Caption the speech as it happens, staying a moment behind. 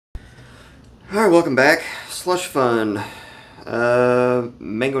Alright, welcome back. Slush Fun.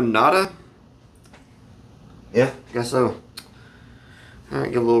 Mangonada? Yeah, I guess so.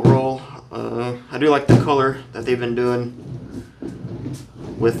 Alright, give it a little roll. I do like the color that they've been doing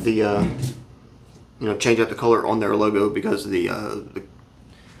with the, change up the color on their logo because the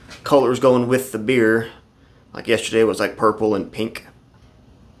colors going with the beer, like yesterday, was like purple and pink.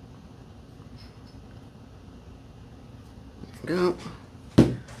 There we go.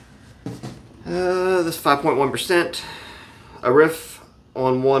 This 5.1%, a riff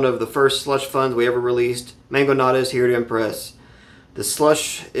on one of the first slush funds we ever released. Mangonada is here to impress. The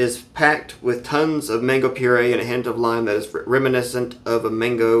slush is packed with tons of mango puree and a hint of lime that is reminiscent of a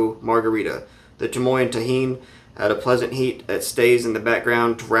mango margarita. The chamoy and tahini add a pleasant heat that stays in the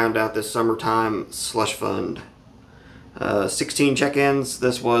background to round out this summertime slush fund. 16 check-ins.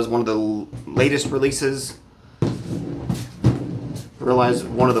 This was one of the latest releases. I realized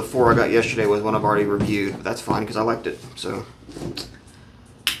one of the 4 I got yesterday was one I've already reviewed, but that's fine because I liked it. So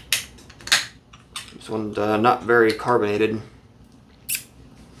this one's not very carbonated.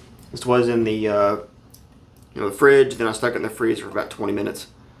 This was in the the fridge. Then I stuck it in the freezer for about 20 minutes.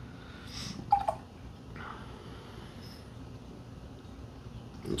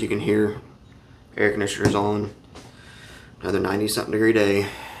 As you can hear, air conditioner's on. Another 90-something degree day.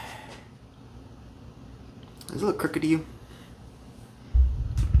 Does it look crooked to you?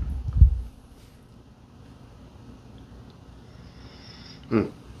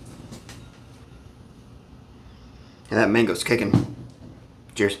 Yeah, that mango's kicking.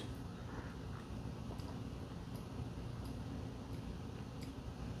 Cheers.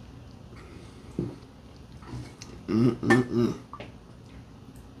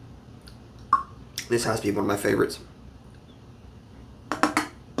 This has to be one of my favorites.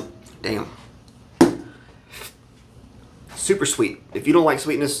 Damn. Super sweet. If you don't like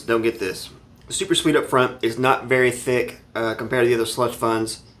sweetness, don't get this. Super sweet up front. It's not very thick compared to the other slush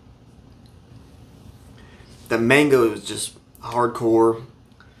funds. The mango is just hardcore.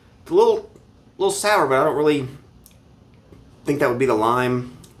 It's a little sour, but I don't really think that would be the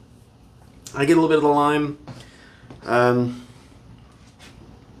lime. I get a little bit of the lime.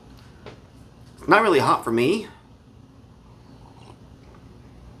 It's not really hot for me.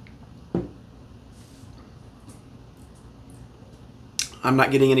 I'm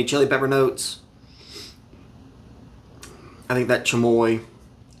not getting any chili pepper notes. I think that chamoy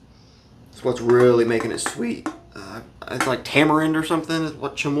is what's really making it sweet. It's like tamarind or something is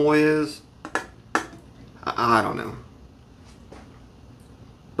what chamoy is. I don't know.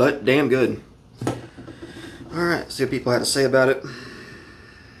 But damn good. Alright, see what people had to say about it.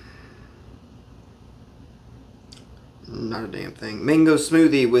 Not a damn thing. Mango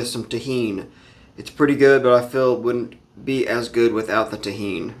smoothie with some tahini. It's pretty good, but I feel it wouldn't be as good without the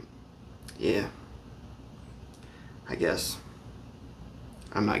tahini. Yeah. I guess.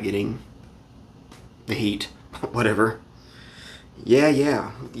 I'm not getting the heat. Whatever.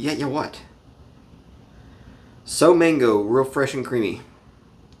 Yeah, what? So mango, real fresh and creamy.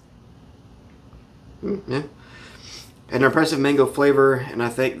 Yeah. An impressive mango flavor, and I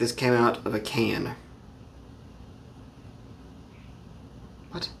think this came out of a can.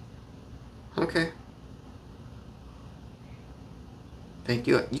 What? Okay. Thank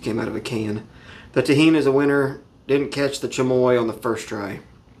you. You came out of a can. The tahini is a winner. Didn't catch the chamoy on the first try.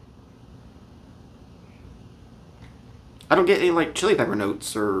 I don't get any like chili pepper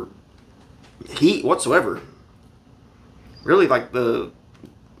notes or heat whatsoever. Really, like the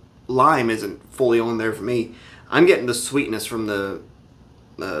lime isn't fully on there for me. I'm getting the sweetness from the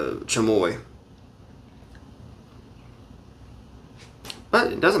chamoy.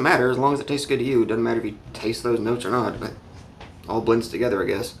 But it doesn't matter as long as it tastes good to you. It doesn't matter if you taste those notes or not. But it all blends together, I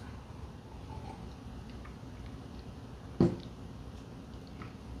guess.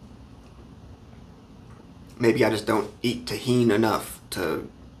 Maybe I just don't eat tahini enough to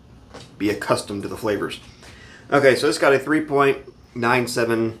be accustomed to the flavors. Okay, so it's got a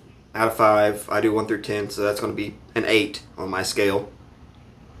 3.97 out of 5. I do 1 through 10, so that's going to be an 8 on my scale.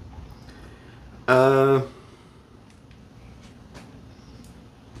 I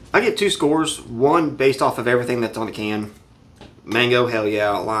get 2 scores. 1 based off of everything that's on the can. Mango, hell yeah.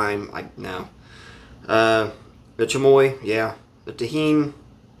 Lime, no. The chamoy, yeah. The tahini,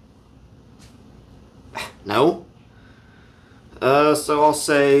 no. So I'll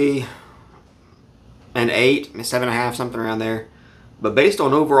say an 8, 7.5, something around there. But based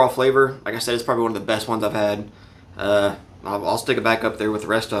on overall flavor, like I said, it's probably one of the best ones I've had. I'll stick it back up there with the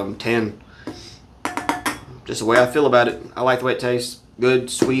rest of them. 10. Just the way I feel about it. I like the way it tastes. Good,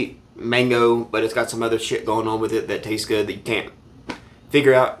 sweet, mango, but it's got some other shit going on with it that tastes good that you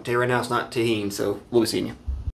figure out. Tell you right now, it's not tahini, so we'll be seeing you.